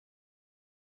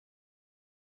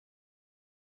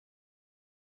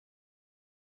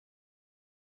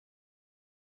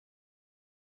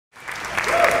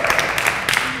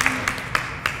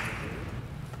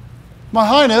My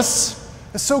Highness,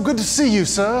 it's so good to see you,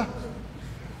 sir.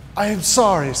 I am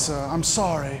sorry, sir. I'm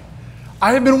sorry.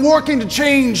 I have been working to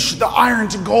change the iron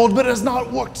to gold, but it has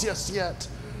not worked just yet.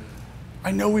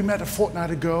 I know we met a fortnight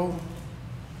ago.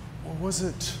 Or was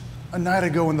it a night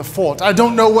ago in the fort? I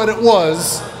don't know what it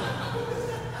was.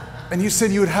 And you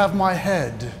said you would have my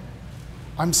head.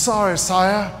 I'm sorry,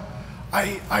 sire.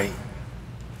 I'm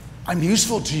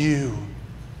useful to you.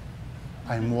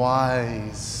 I'm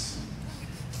wise.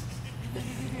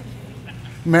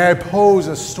 May I pose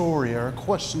a story or a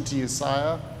question to you,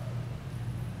 sire?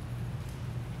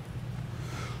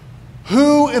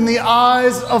 Who in the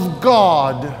eyes of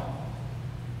God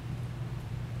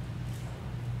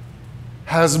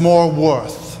has more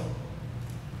worth?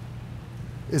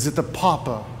 Is it the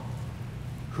pauper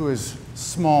who is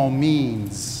small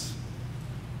means?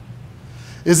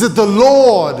 Is it the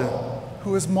Lord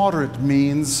who is moderate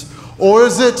means? Or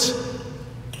is it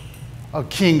a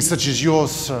king such as yours,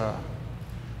 sir,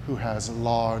 who has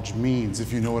large means,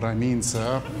 if you know what I mean,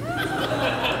 sir?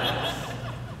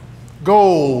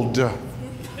 Gold.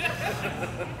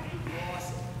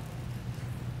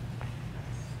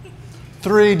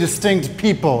 Three distinct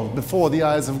people before the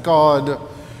eyes of God: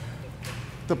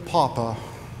 the pauper,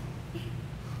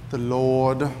 the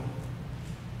Lord,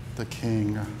 the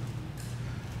King.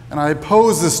 And I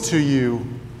pose this to you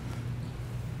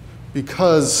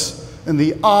because in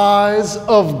the eyes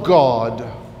of God,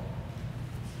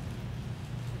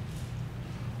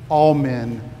 all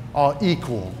men are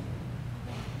equal.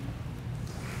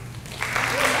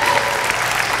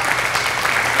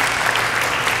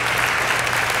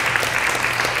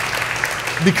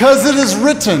 Because it is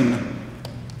written,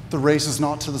 the race is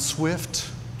not to the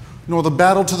swift, nor the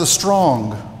battle to the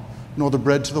strong, nor the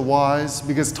bread to the wise,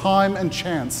 because time and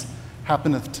chance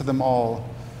happeneth to them all.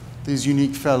 These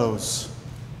unique fellows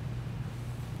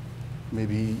may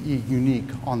be unique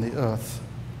on the earth.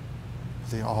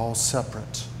 They are all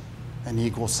separate and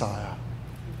equal, sire.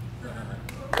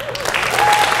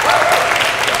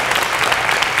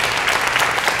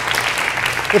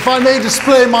 If I may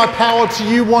display my power to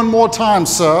you one more time,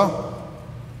 sir.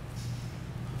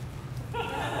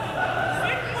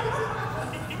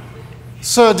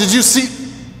 Sir, did you see?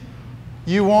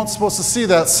 You weren't supposed to see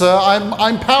that, sir.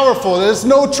 I'm powerful. There's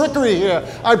no trickery here.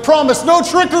 I promise, no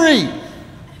trickery.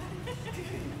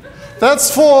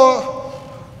 That's for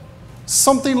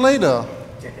something later.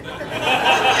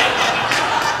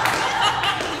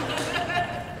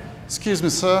 Excuse me,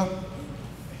 sir.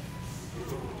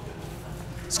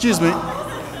 Excuse me.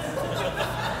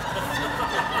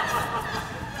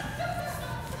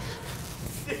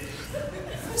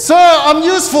 Sir, I'm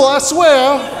useful, I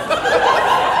swear.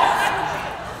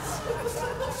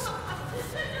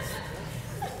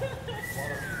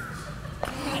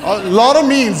 A lot of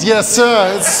means, yes,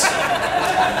 sir.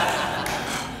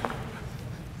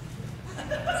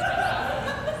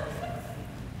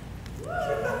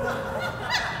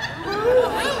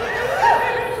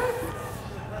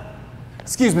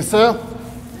 Excuse me, sir.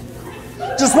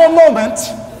 Just one moment.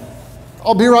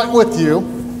 I'll be right with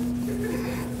you.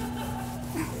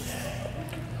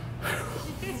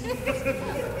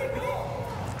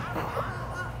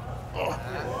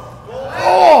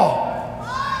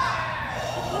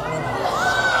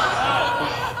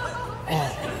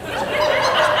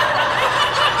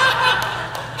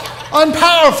 I'm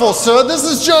powerful, sir. This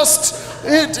is just,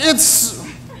 it's,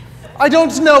 I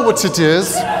don't know what it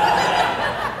is. Okay.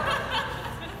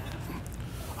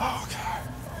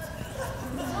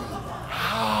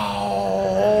 Ow.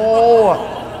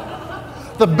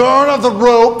 The burn of the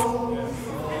rope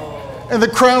and the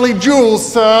crowning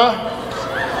jewels, sir.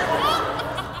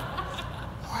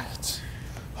 Right.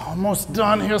 Almost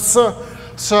done here, sir.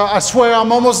 Sir, I swear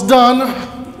I'm almost done.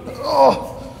 Oh.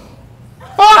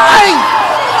 Hey!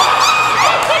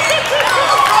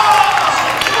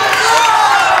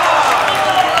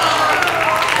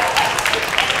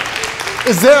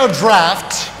 Is there a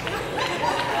draft?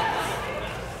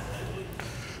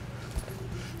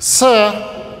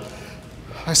 Sir,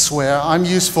 I swear I'm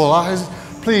useful.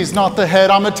 Please, not the head,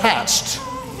 I'm attached.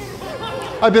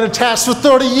 I've been attached for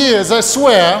 30 years, I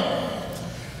swear.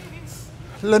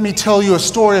 Let me tell you a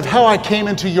story of how I came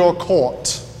into your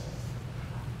court.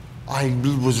 I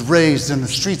was raised in the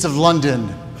streets of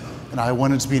London, and I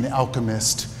wanted to be an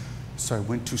alchemist. So I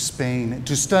went to Spain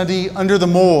to study under the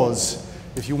Moors.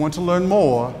 If you want to learn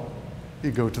more,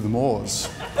 you go to the Moors.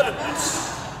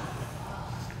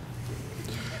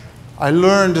 I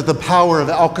learned the power of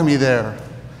alchemy there,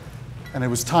 and it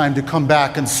was time to come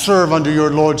back and serve under your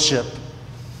lordship.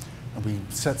 And we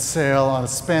set sail on a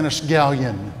Spanish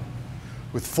galleon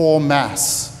with 4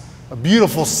 masts a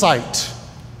beautiful sight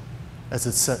as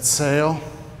it set sail.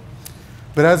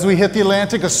 But as we hit the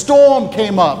Atlantic, a storm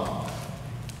came up.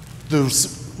 The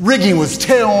rigging was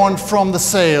torn from the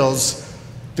sails.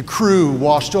 The crew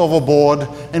washed overboard,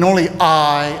 and only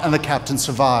I and the captain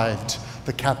survived.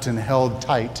 The captain held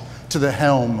tight to the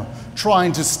helm,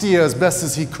 trying to steer as best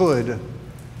as he could.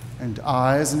 And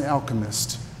I, as an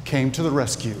alchemist, came to the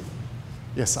rescue.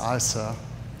 Yes, I, sir.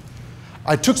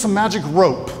 I took some magic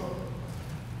rope,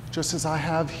 just as I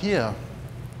have here.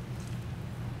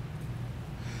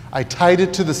 I tied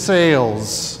it to the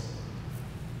sails.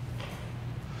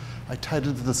 I tied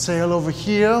it to the sail over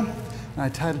here, and I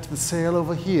tied it to the sail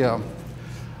over here.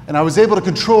 And I was able to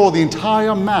control the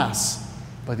entire mass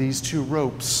by these two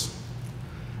ropes.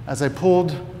 As I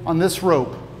pulled on this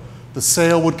rope, the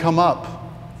sail would come up.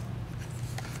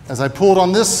 As I pulled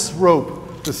on this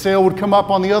rope, the sail would come up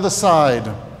on the other side.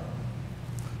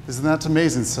 Isn't that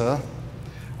amazing, sir?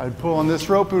 I'd pull on this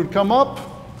rope, it would come up.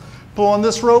 Pull on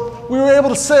this rope. We were able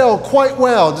to sail quite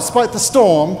well despite the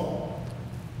storm.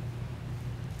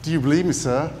 Do you believe me,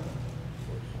 sir?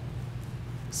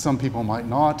 Some people might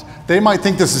not. They might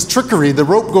think this is trickery. The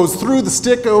rope goes through the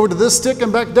stick, over to this stick,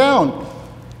 and back down.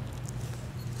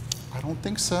 I don't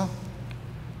think so.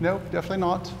 No, definitely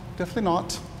not. Definitely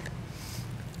not.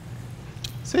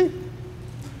 See?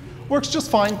 Works just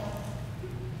fine.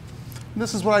 And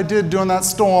this is what I did during that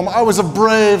storm. I was a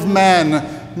brave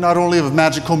man. Not only of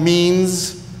magical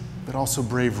means, but also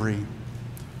bravery.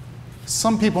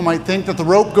 Some people might think that the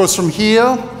rope goes from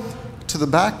here to the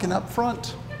back and up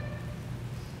front.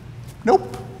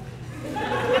 Nope.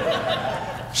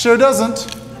 Sure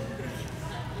doesn't.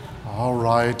 All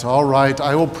right,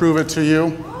 I will prove it to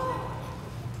you.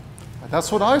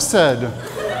 That's what I said.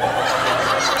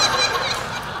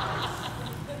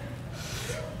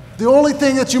 The only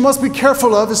thing that you must be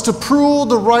careful of is to pull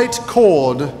the right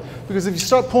cord. Because if you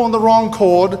start pulling the wrong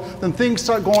cord, then things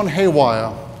start going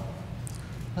haywire.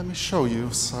 Let me show you,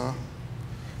 sir.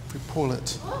 If we pull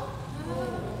it.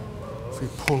 If we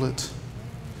pull it.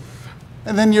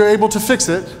 And then you're able to fix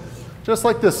it, just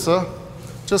like this, sir.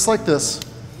 Just like this.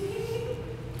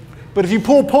 But if you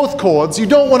pull both cords, you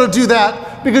don't want to do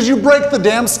that because you break the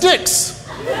damn sticks.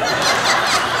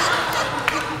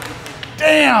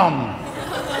 Damn!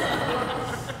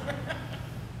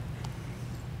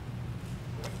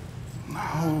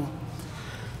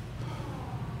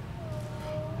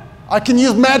 I can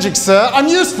use magic, sir. I'm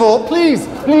useful. Please,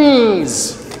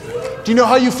 please. Do you know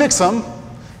how you fix them?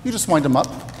 You just wind them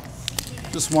up.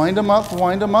 Just wind them up,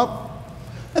 wind them up.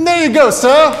 And there you go,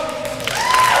 sir.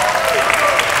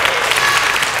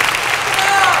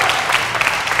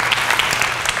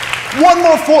 One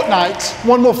more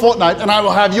fortnight, and I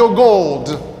will have your gold.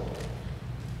 Sounds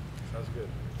good.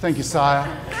 Thank you, sire.